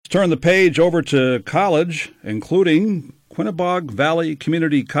Turn the page over to college, including Quinebaug Valley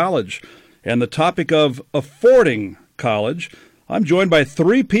Community College, and the topic of affording college. I'm joined by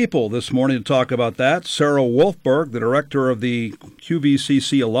three people this morning to talk about that. Sarah Wolfberg, the director of the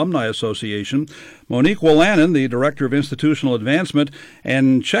QVCC Alumni Association, Monique Willanen, the director of institutional advancement,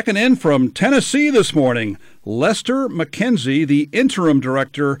 and checking in from Tennessee this morning, Lester McKenzie, the interim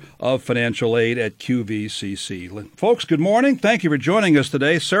director of financial aid at QVCC. Folks, good morning. Thank you for joining us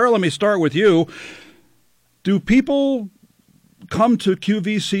today. Sarah, let me start with you. Do people come to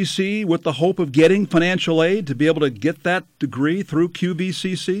QVCC with the hope of getting financial aid to be able to get that degree through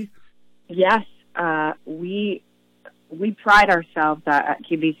QVCC? Yes, we pride ourselves at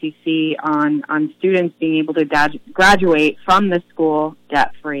QVCC on students being able to graduate from the school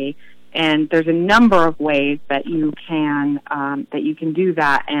debt-free, and there's a number of ways that you can do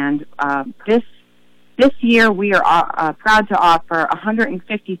that. And this year we are proud to offer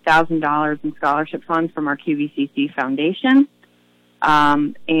 $150,000 in scholarship funds from our QVCC Foundation.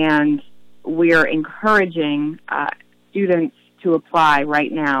 And we are encouraging students to apply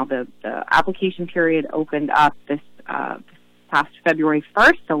right now. The application period opened up this past February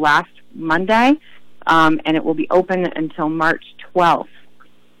 1st, so last Monday, and it will be open until March 12th.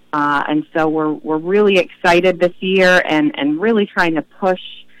 And so we're really excited this year and really trying to push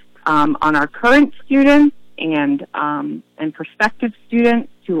on our current students and prospective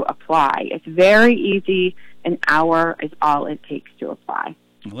students to apply. It's very easy. An hour is all it takes to apply.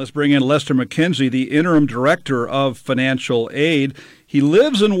 Let's bring in Lester McKenzie, the interim director of financial aid. He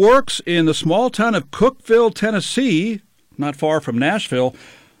lives and works in the small town of Cookeville, Tennessee, not far from Nashville.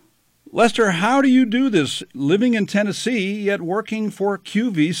 Lester, how do you do this, living in Tennessee yet working for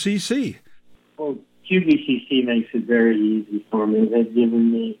QVCC? Well, QVCC makes it very easy for me. They've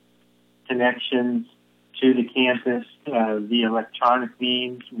given me connections to the campus via electronic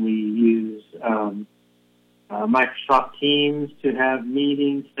means. We use Microsoft Teams to have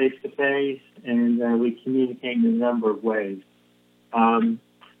meetings face-to-face, and we communicate in a number of ways.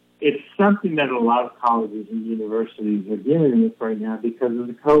 It's something that a lot of colleges and universities are dealing with right now because of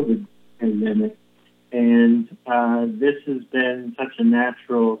the COVID pandemic, and this has been such a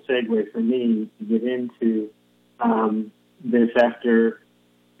natural segue for me to get into this after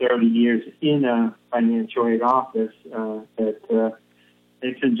 30 years in a financial aid office that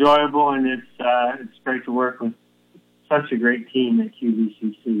it's enjoyable, and it's great to work with such a great team at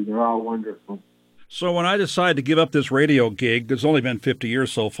QVCC. They're all wonderful. So when I decided to give up this radio gig, there's only been 50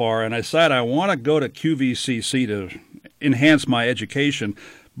 years so far, and I decided I want to go to QVCC to enhance my education,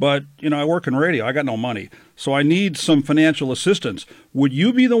 but, I work in radio. I got no money, so I need some financial assistance. Would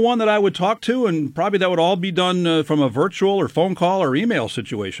you be the one that I would talk to? And probably that would all be done from a virtual or phone call or email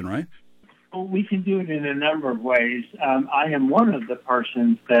situation, right? Well, we can do it in a number of ways. I am one of the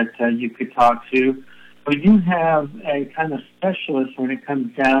persons that you could talk to. We do have a kind of specialist when it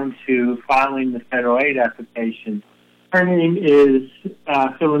comes down to filing the federal aid application. Her name is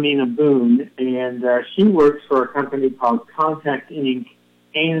Philomena Boone, and she works for a company called Contact Inc.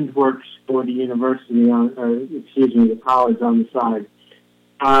 and works for the university the college on the side.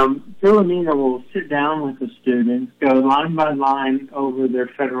 Philomena will sit down with the students, go line by line over their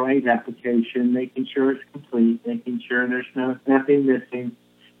federal aid application, making sure it's complete, making sure there's nothing missing,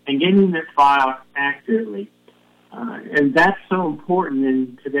 and getting it filed accurately. And that's so important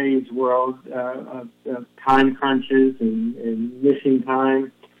in today's world of time crunches and missing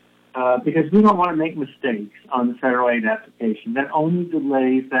time, because we don't want to make mistakes on the federal aid application. That only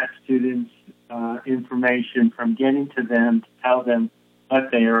delays that student's information from getting to them to tell them what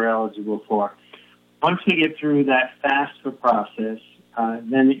they are eligible for. Once we get through that FAFSA process,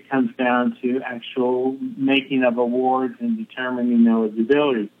 then it comes down to actual making of awards and determining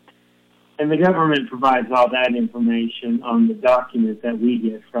eligibility. And the government provides all that information on the document that we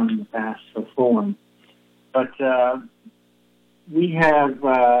get from the FAFSA form. But we have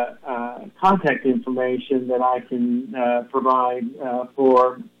contact information that I can provide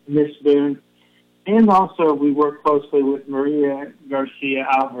for Ms. Boone. And also, we work closely with Maria Garcia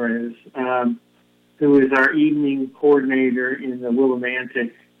Alvarez, who is our evening coordinator in the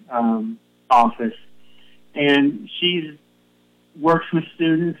Willimantic office. And she works with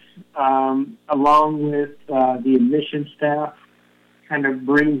students along with the admission staff, kind of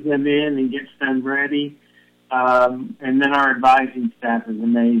brings them in and gets them ready. And then our advising staff is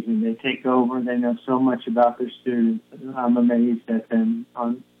amazing. They take over. They know so much about their students. I'm amazed at them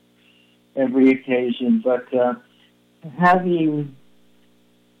on every occasion. But having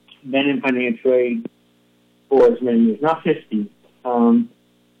been in financial aid for as many years, not 50,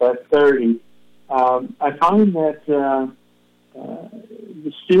 but 30, I find that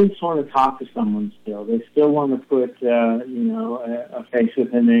the students want to talk to someone still. They still want to put, a face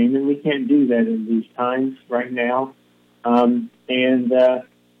with a name, and we can't do that in these times right now.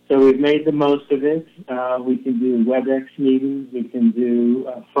 So we've made the most of it. We can do WebEx meetings. We can do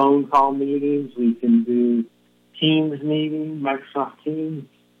phone call meetings. We can do Teams meetings, Microsoft Teams,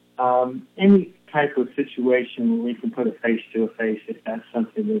 any type of situation where we can put a face to a face if that's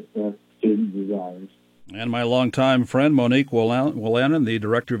something that the student desires. And my longtime friend, Monique Willannon, the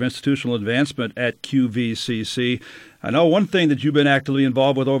Director of Institutional Advancement at QVCC. I know one thing that you've been actively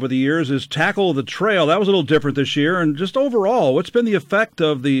involved with over the years is Tackle the Trail. That was a little different this year. And just overall, what's been the effect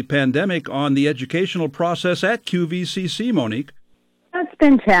of the pandemic on the educational process at QVCC, Monique? It's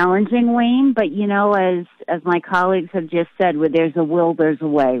been challenging, Wayne, but as my colleagues have just said, where there's a will, there's a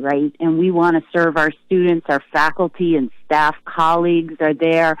way, right? And we want to serve our students, our faculty and staff colleagues are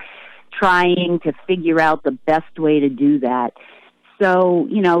there trying to figure out the best way to do that. So,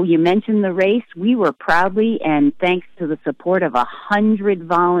 you mentioned the race. We were proudly, and thanks to the support of 100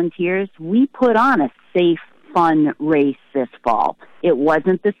 volunteers, we put on a safe, fun race this fall. It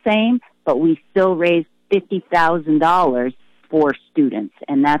wasn't the same, but we still raised $50,000 for students,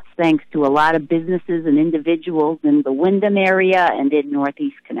 and that's thanks to a lot of businesses and individuals in the Windham area and in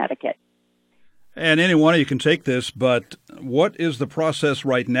Northeast Connecticut. And any one of you can take this, but what is the process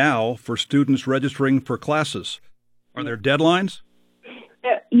right now for students registering for classes? Are there deadlines?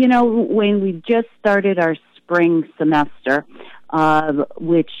 When we just started our spring semester,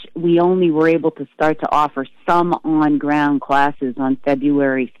 which we only were able to start to offer some on-ground classes on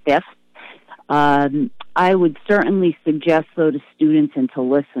February 5th, I would certainly suggest, though, to students and to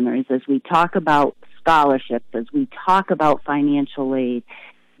listeners, as we talk about scholarships, as we talk about financial aid,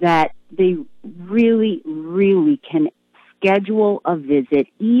 that they really, really can schedule a visit,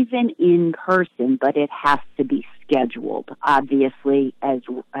 even in person, but it has to be scheduled, obviously, as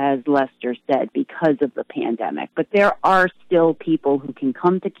Lester said, because of the pandemic. But there are still people who can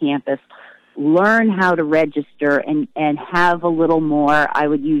come to campus, learn how to register, and have a little more, I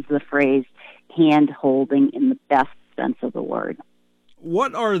would use the phrase, hand-holding in the best sense of the word.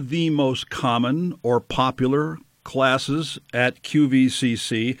 What are the most common or popular classes at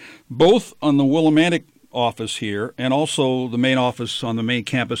QVCC, both on the Willimantic office here and also the main office on the main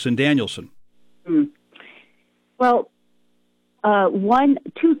campus in Danielson? Well,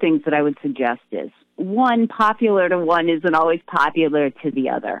 two things that I would suggest is, one, popular to one isn't always popular to the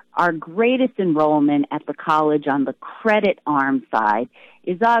other. Our greatest enrollment at the college on the credit arm side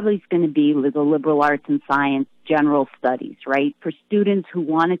is obviously going to be the liberal arts and science general studies, right? For students who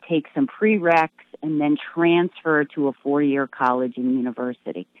want to take some prereqs and then transfer to a 4-year college and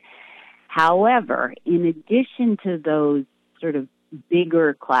university. However, in addition to those sort of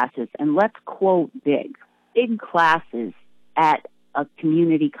bigger classes, and let's quote big classes at a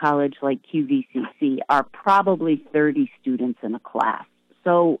community college like QVCC are probably 30 students in a class.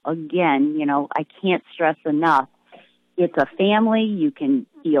 So again, I can't stress enough, it's a family, you can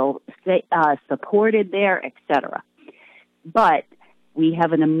feel supported there, etc. But we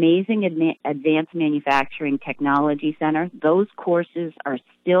have an amazing advanced manufacturing technology center. Those courses are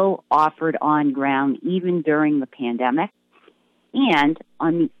still offered on ground even during the pandemic. And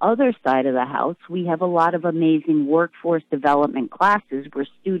on the other side of the house, we have a lot of amazing workforce development classes where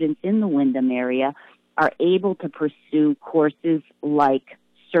students in the Windham area are able to pursue courses like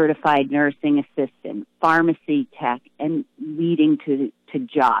certified nursing assistant, pharmacy tech, and leading to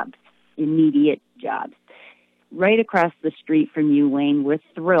jobs, immediate jobs. Right across the street from you, Wayne, we're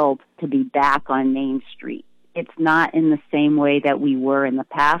thrilled to be back on Main Street. It's not in the same way that we were in the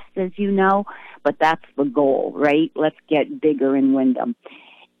past, as you know, but that's the goal, right? Let's get bigger in Windham.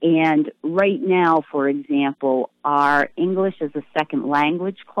 And right now, for example, our English as a second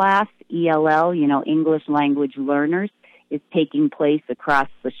language class, ELL, English language learners, is taking place across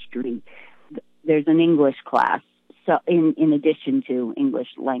the street. There's an English class, so in addition to English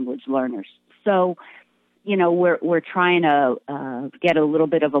language learners. So, we're trying to get a little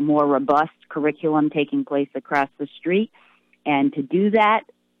bit of a more robust curriculum taking place across the street. And to do that,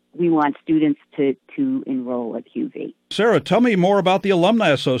 we want students to enroll at QV. Sarah, tell me more about the Alumni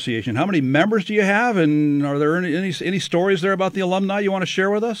Association. How many members do you have, and are there any stories there about the alumni you want to share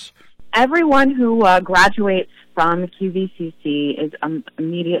with us? Everyone who graduates from QVCC is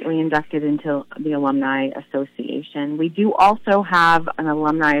immediately inducted into the Alumni Association. We do also have an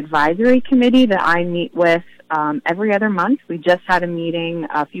Alumni Advisory Committee that I meet with every other month. We just had a meeting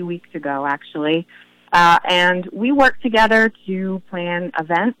a few weeks ago, actually, and we work together to plan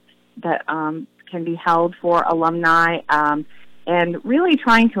events that can be held for alumni and really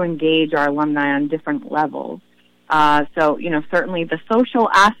trying to engage our alumni on different levels. So, certainly the social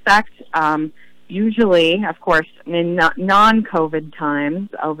aspect, usually, of course, in non-COVID times,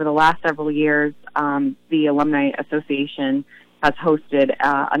 over the last several years, the Alumni Association has hosted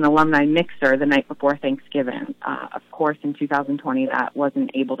an alumni mixer the night before Thanksgiving. Of course, in 2020, that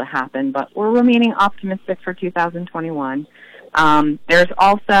wasn't able to happen, but we're remaining optimistic for 2021. There's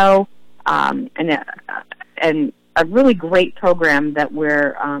also a really great program that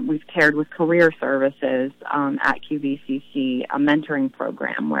we've paired with Career Services at QVCC, a mentoring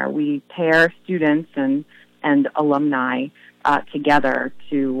program where we pair students and alumni together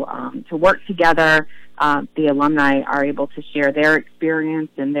to work together. The alumni are able to share their experience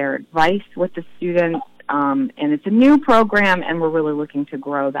and their advice with the students, and it's a new program, and we're really looking to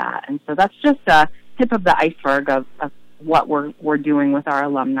grow that. And so that's just a tip of the iceberg of what we're doing with our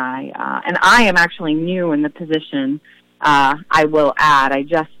alumni. And I am actually new in the position. I will add, I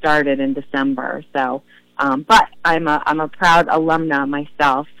just started in December, so. But I'm a proud alumna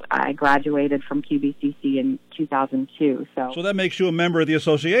myself. I graduated from QVCC in 2002. So that makes you a member of the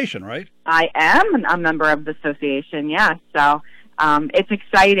association, right? I am a member of the association, yes. So it's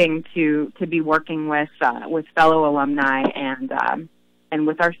exciting to be working with fellow alumni and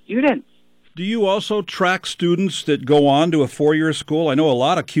with our students. Do you also track students that go on to a four-year school? I know a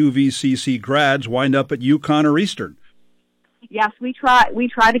lot of QVCC grads wind up at UConn or Eastern. Yes, we try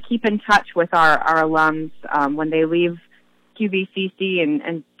to keep in touch with our alums when they leave QVCC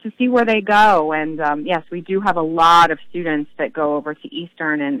and to see where they go. And yes, we do have a lot of students that go over to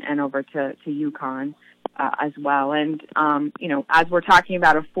Eastern and over to UConn as well. And as we're talking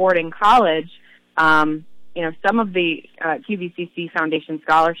about affording college, some of the QVCC Foundation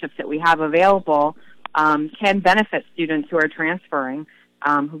scholarships that we have available can benefit students who are transferring.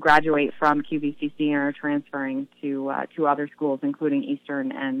 Who graduate from QVCC and are transferring to other schools, including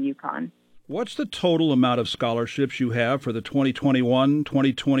Eastern and UConn. What's the total amount of scholarships you have for the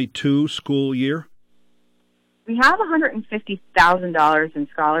 2021-2022 school year? We have $150,000 in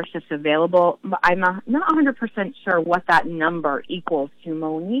scholarships available. I'm not 100% sure what that number equals to.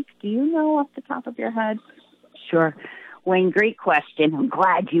 Monique, do you know off the top of your head? Sure. Wayne, great question. I'm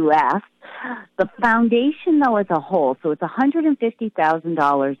glad you asked. The foundation, though, as a whole, so it's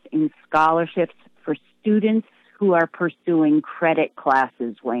 $150,000 in scholarships for students who are pursuing credit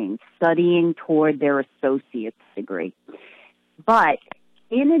classes, Wayne, studying toward their associate's degree. But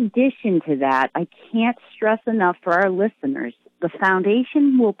in addition to that, I can't stress enough for our listeners, the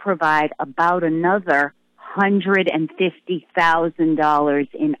foundation will provide about another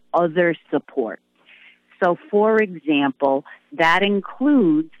 $150,000 in other support. So, for example, that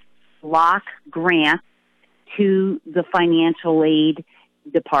includes block grants to the financial aid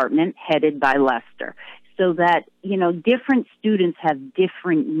department headed by Lester, so that, different students have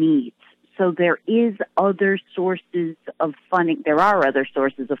different needs. So there are other sources of funding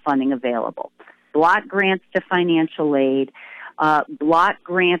available. Block grants to financial aid, block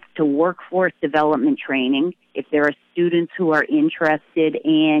grants to workforce development training. If there are students who are interested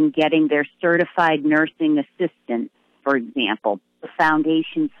in getting their certified nursing assistant, for example, the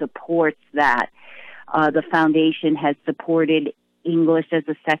foundation supports that. The foundation has supported English as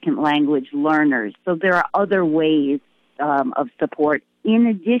a second language learners. So there are other ways of support in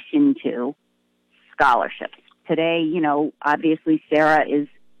addition to scholarships. Today, obviously Sarah is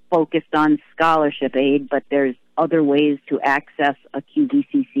focused on scholarship aid, but there's other ways to access a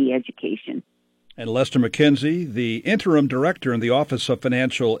QVCC education. And Lester McKenzie, the interim director in the Office of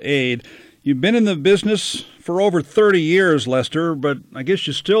Financial Aid. You've been in the business for over 30 years, Lester, but I guess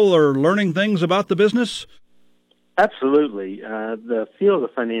you still are learning things about the business? Absolutely. The field of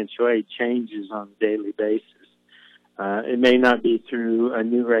financial aid changes on a daily basis. It may not be through a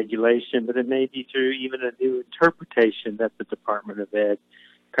new regulation, but it may be through even a new interpretation that the Department of Ed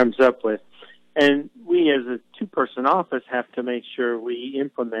comes up with. And we as a two-person office have to make sure we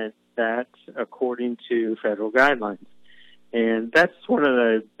implement that according to federal guidelines. And that's one of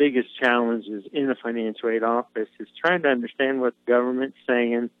the biggest challenges in a financial aid office is trying to understand what the government's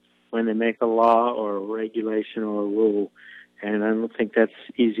saying when they make a law or a regulation or a rule. And I don't think that's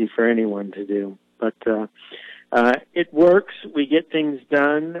easy for anyone to do. But it works. We get things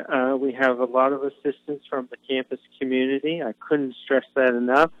done. We have a lot of assistance from the campus community. I couldn't stress that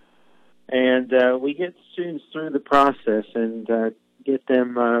enough. And we get students through the process and get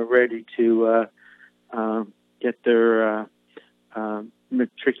them ready to get their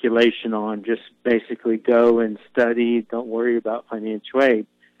matriculation on. Just basically go and study. Don't worry about financial aid.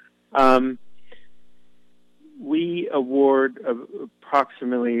 We award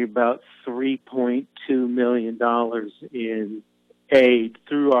approximately about $3.2 million in aid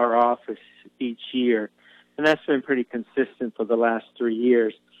through our office each year. and that's been pretty consistent for the last 3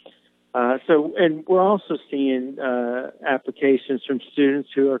 years. And we're also seeing applications from students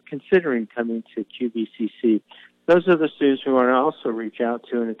who are considering coming to QVCC. Those are the students we want to also reach out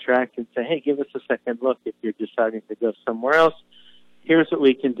to and attract and say, hey, give us a second look if you're deciding to go somewhere else. Here's what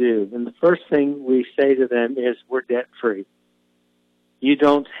we can do. And the first thing we say to them is we're debt-free. You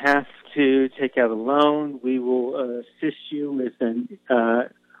don't have to take out a loan. We will assist you with a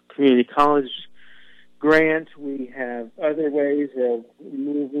community college grant. We have other ways of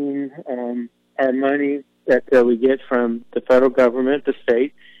moving our money that we get from the federal government, the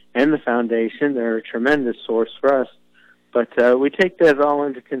state, and the foundation. They're a tremendous source for us. But we take that all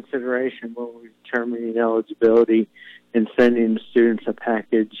into consideration when we're determining eligibility and sending the students a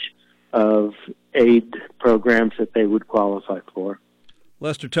package of aid programs that they would qualify for.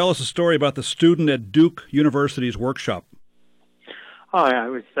 Lester, tell us a story about the student at Duke University's workshop. Oh, yeah, it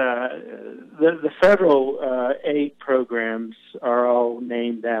was the federal aid programs are all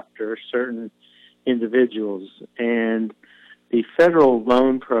named after certain individuals, and the federal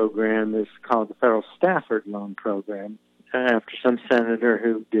loan program is called the Federal Stafford Loan Program after some senator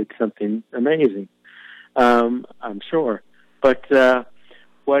who did something amazing, I'm sure. But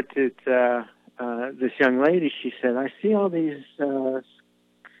what did this young lady? She said, "I see all these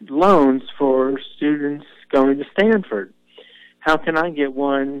loans for students going to Stanford. How can I get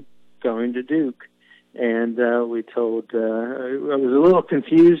one going to Duke?" And we told, I was a little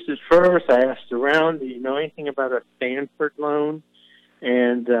confused at first. I asked around, do you know anything about a Stanford loan?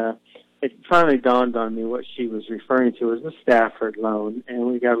 And it finally dawned on me what she was referring to as a Stafford loan, and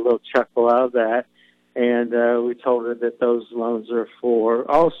we got a little chuckle out of that. And we told her that those loans are for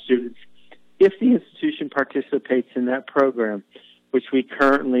all students if the institution participates in that program, which we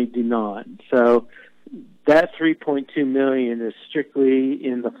currently do not. So that $3.2 million is strictly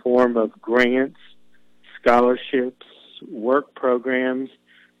in the form of grants, scholarships, work programs,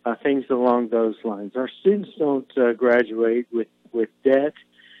 things along those lines. Our students don't graduate with debt,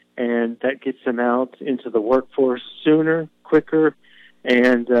 and that gets them out into the workforce sooner, quicker,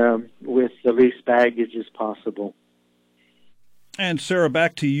 and with the least baggage as possible. And Sarah,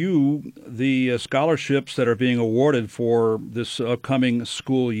 back to you, the scholarships that are being awarded for this upcoming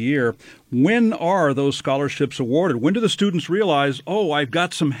school year. When are those scholarships awarded? When do the students realize, oh, I've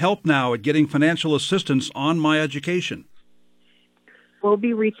got some help now at getting financial assistance on my education? We'll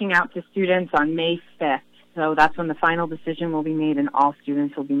be reaching out to students on May 5th. So that's when the final decision will be made, and all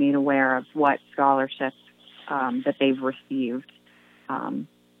students will be made aware of what scholarships that they've received.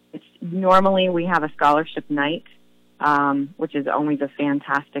 Normally we have a scholarship night, which is always a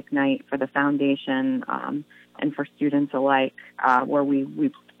fantastic night for the foundation and for students alike, where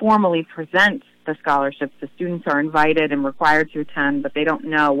we formally present the scholarships. The students are invited and required to attend, but they don't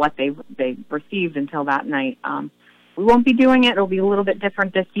know what they received until that night. We won't be doing it. It'll be a little bit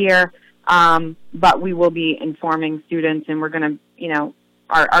different this year, but we will be informing students, and we're going to,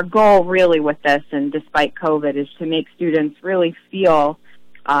 our goal really with this, and despite COVID, is to make students really feel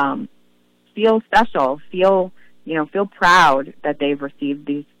special, feel proud that they've received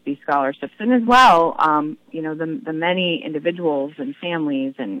these scholarships. And as well, the many individuals and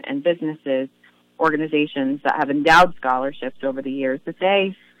families and businesses, organizations that have endowed scholarships over the years, that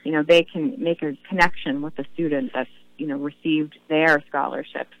they can make a connection with the student that's, received their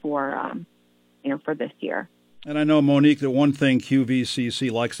scholarship for this year. And I know, Monique, that one thing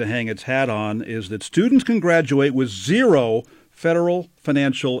QVCC likes to hang its hat on is that students can graduate with zero federal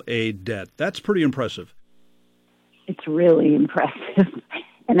financial aid debt. That's pretty impressive. It's really impressive.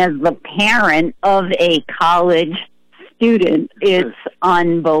 And as the parent of a college student, it's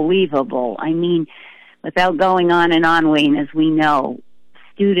unbelievable. I mean, without going on and on, Wayne, as we know,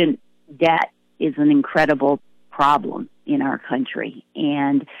 student debt is an incredible problem in our country.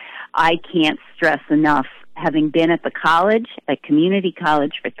 And I can't stress enough, having been at the college, at community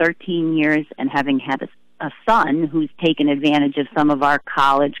college for 13 years, and having had a son who's taken advantage of some of our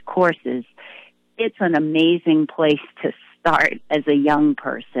college courses, it's an amazing place to start as a young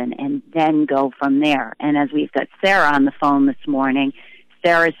person and then go from there. And as we've got Sarah on the phone this morning,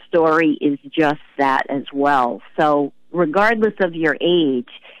 Sarah's story is just that as well. So regardless of your age,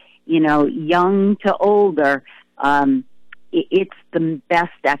 young to older, it's the best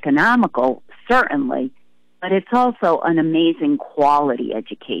economical, certainly, but it's also an amazing quality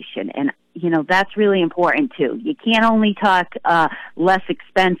education. And that's really important too. You can't only talk less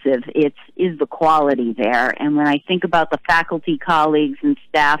expensive. Is the quality there? And when I think about the faculty, colleagues, and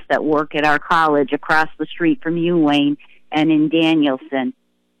staff that work at our college across the street from you, Wayne, and in Danielson,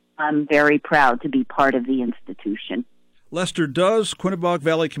 I'm very proud to be part of the institution. Lester, does Quinebaug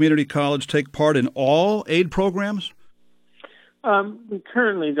Valley Community College take part in all aid programs? We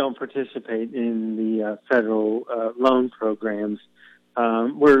currently don't participate in the federal loan programs.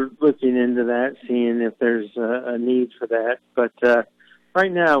 We're looking into that, seeing if there's a need for that. But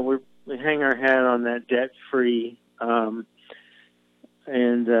right now, we hang our hat on that debt-free, and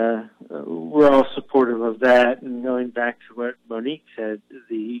we're all supportive of that. And going back to what Monique said,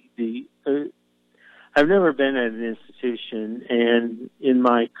 I've never been at an institution, and in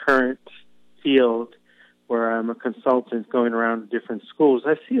my current field, where I'm a consultant going around to different schools,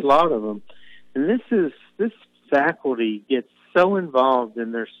 I see a lot of them. And this faculty gets so involved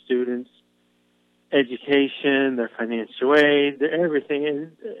in their students' education, their financial aid, their everything.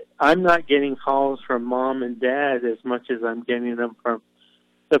 And I'm not getting calls from mom and dad as much as I'm getting them from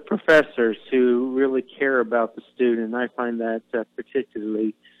the professors who really care about the student. I find that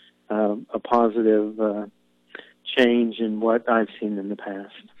particularly a positive change in what I've seen in the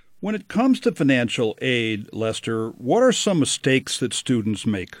past. When it comes to financial aid, Lester, what are some mistakes that students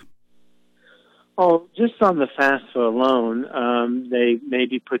make? Oh, just on the FAFSA alone, they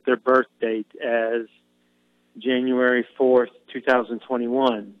maybe put their birth date as January 4th,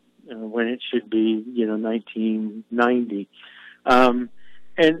 2021, when it should be, 1990. And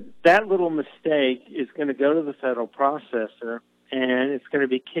that little mistake is going to go to the federal processor, and it's going to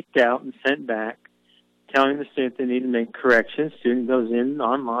be kicked out and sent back, telling the student they need to make corrections. Student goes in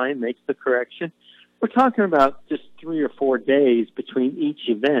online, makes the correction. We're talking about just 3 or 4 days between each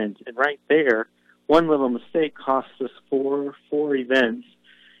event, and right there, one little mistake costs us four events.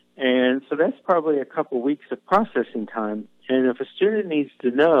 And so that's probably a couple weeks of processing time. And if a student needs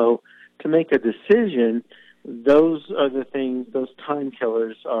to know to make a decision, those are the things, those time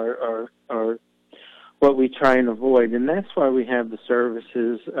killers are what we try and avoid. And that's why we have the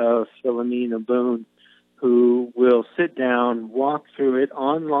services of Philomena Boone, who will sit down, walk through it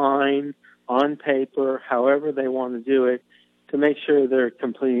online, on paper, however they want to do it, to make sure they're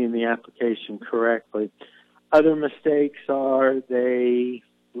completing the application correctly. Other mistakes are they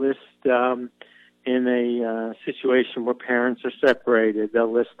list in a situation where parents are separated, they'll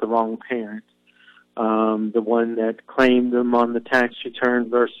list the wrong parent, the one that claimed them on the tax return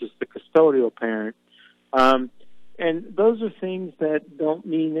versus the custodial parent. And those are things that don't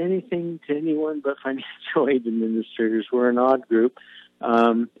mean anything to anyone but financial aid administrators. We're an odd group.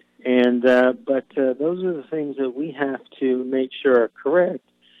 But those are the things that we have to make sure are correct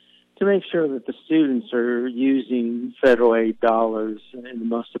to make sure that the students are using federal aid dollars in the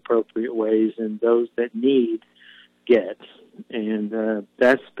most appropriate ways and those that need get. And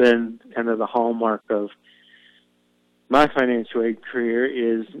that's been kind of the hallmark of my financial aid career,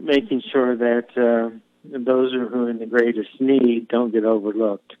 is making sure that those who are in the greatest need don't get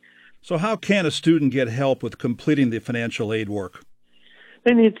overlooked. So how can a student get help with completing the financial aid work?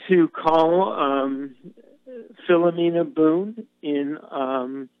 They need to call Philomena Boone in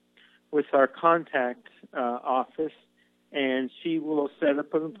with our contact office, and she will set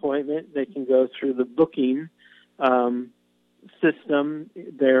up an appointment. They can go through the booking system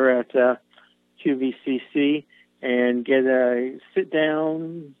there at QVCC and get a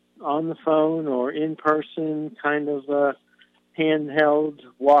sit-down on the phone or in-person kind of handheld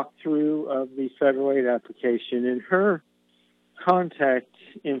walkthrough of the federal aid application. And her contact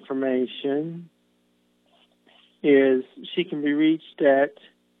information is, she can be reached at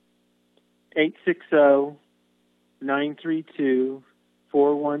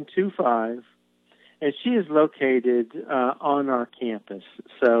 860-932-4125, and she is located on our campus.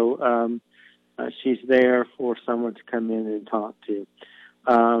 So she's there for someone to come in and talk to.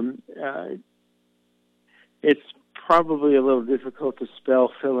 It's probably a little difficult to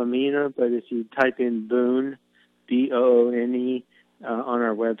spell Philomena, but if you type in Boone, Boone, on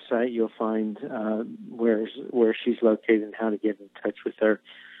our website, you'll find where she's located and how to get in touch with her.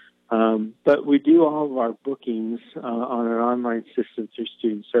 But we do all of our bookings on an online system through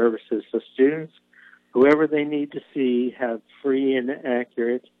Student Services. So students, whoever they need to see, have free and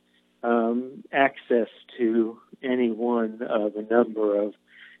accurate access to any one of a number of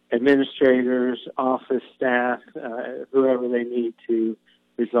administrators, office staff, whoever they need to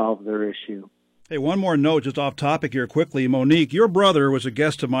resolve their issue. Hey, one more note, just off topic here quickly. Monique, your brother was a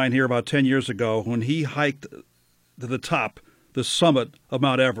guest of mine here about 10 years ago when he hiked to the top, the summit of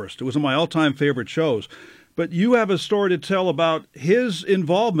Mount Everest. It was one of my all-time favorite shows. But you have a story to tell about his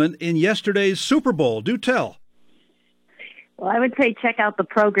involvement in yesterday's Super Bowl. Do tell. Well, I would say check out the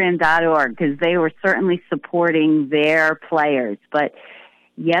program.org because they were certainly supporting their players. But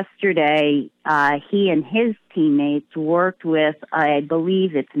Yesterday, he and his teammates worked with, I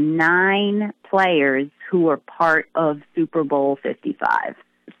believe it's 9 players who were part of Super Bowl 55.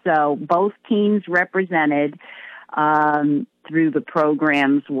 So both teams represented through the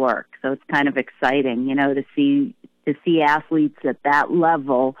program's work. So it's kind of exciting, to see athletes at that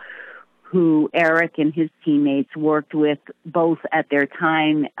level who Eric and his teammates worked with both at their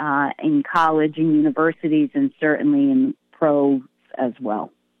time in college and universities and certainly in pros as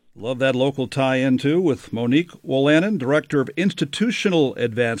well. Love that local tie-in, too, with Monique Wolanin, Director of Institutional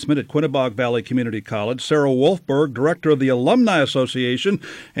Advancement at Quinebaug Valley Community College, Sarah Wolfberg, Director of the Alumni Association,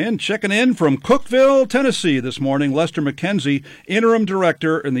 and checking in from Cookeville, Tennessee this morning, Lester McKenzie, Interim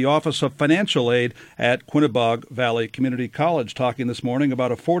Director in the Office of Financial Aid at Quinebaug Valley Community College, talking this morning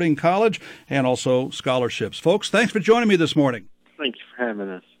about affording college and also scholarships. Folks, thanks for joining me this morning. Thank you for having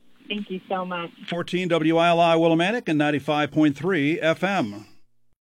us. Thank you so much. 14 WILI Willimantic and 95.3 FM.